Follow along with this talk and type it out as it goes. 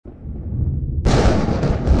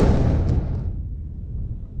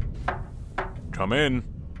Come in.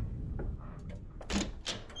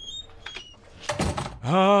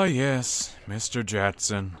 Ah, yes, Mr.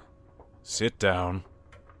 Jackson. Sit down.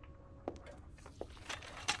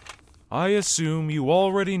 I assume you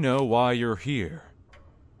already know why you're here.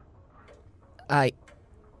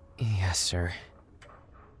 Yes, sir.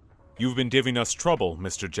 You've been giving us trouble,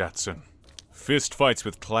 Mr. Jackson. Fist fights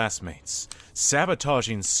with classmates,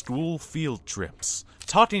 sabotaging school field trips,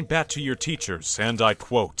 talking back to your teachers, and I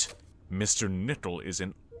quote, Mr. Nickel is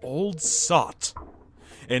an old sot.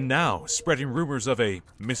 And now, spreading rumors of a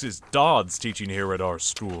Mrs. Dodds teaching here at our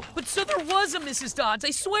school. But so there was a Mrs. Dodds,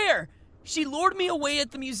 I swear! She lured me away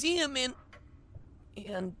at the museum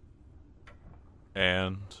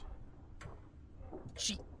And?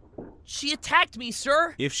 She attacked me,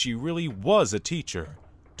 sir! If she really was a teacher,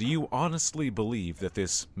 do you honestly believe that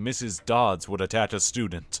this Mrs. Dodds would attack a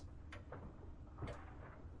student?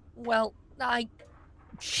 Well,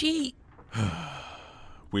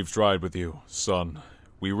 We've tried with you, son.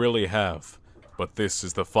 We really have. But this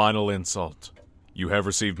is the final insult. You have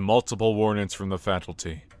received multiple warnings from the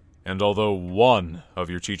faculty, and although one of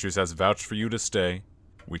your teachers has vouched for you to stay,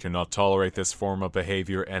 we cannot tolerate this form of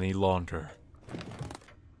behavior any longer.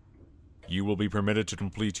 You will be permitted to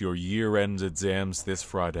complete your year-end exams this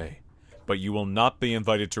Friday, but you will not be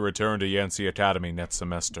invited to return to Yancy Academy next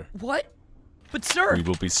semester. What? But sir... We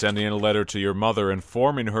will be sending a letter to your mother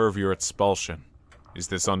informing her of your expulsion. Is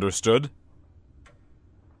this understood?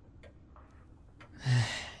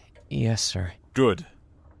 Yes, sir. Good.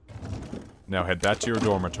 Now head back to your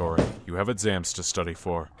dormitory. You have exams to study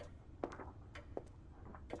for.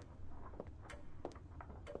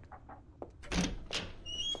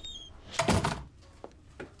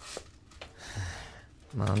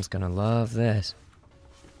 Mom's gonna love this.